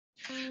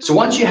So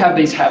once you have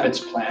these habits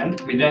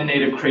planned, we then need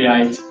to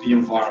create the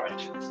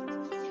environment.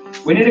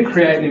 We need to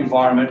create an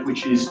environment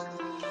which is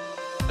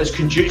as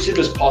conducive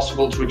as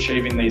possible to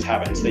achieving these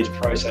habits, these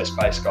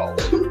process-based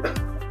goals.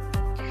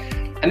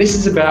 And this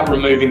is about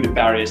removing the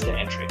barriers to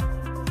entry.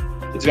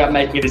 It's about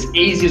making it as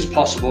easy as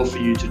possible for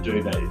you to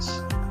do these.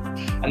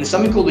 And there's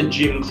something called the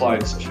gym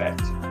clothes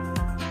effect.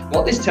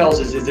 What this tells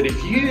us is that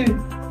if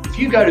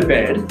you go to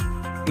bed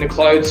in the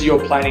clothes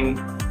you're planning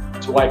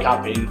to wake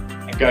up in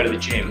and go to the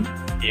gym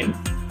in,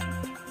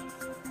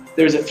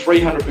 there is a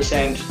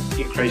 300%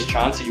 increased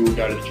chance that you will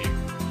go to the gym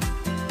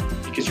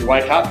because you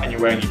wake up and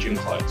you're wearing your gym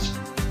clothes.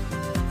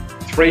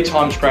 3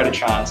 times greater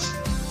chance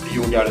that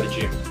you will go to the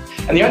gym.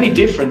 And the only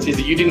difference is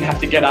that you didn't have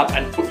to get up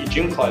and put your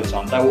gym clothes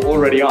on. They were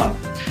already on.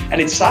 And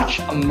it's such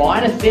a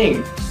minor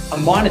thing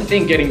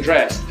getting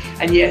dressed.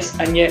 And yet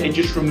it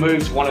just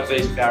removes one of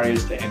these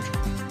barriers to entry.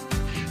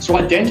 So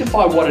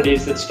identify what it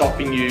is that's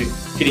stopping you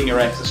hitting your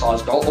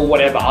exercise goal or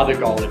whatever other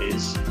goal it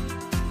is.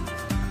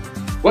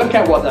 Work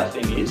out what that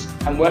thing is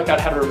and work out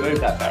how to remove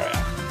that barrier.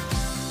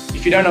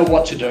 If you don't know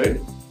what to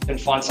do, then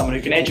find someone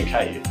who can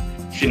educate you.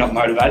 If you're not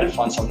motivated,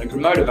 find someone who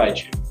can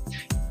motivate you.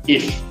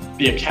 If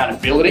the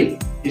accountability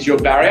is your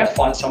barrier,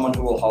 find someone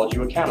who will hold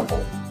you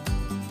accountable.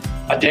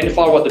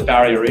 Identify what the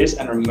barrier is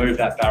and remove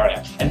that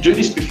barrier. And do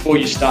this before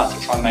you start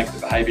to try and make the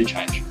behavior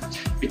change,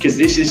 because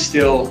this is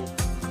still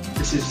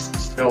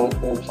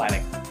all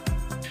planning.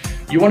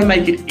 You want to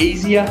make it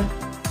easier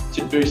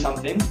to do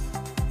something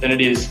than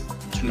it is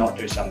to not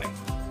do something.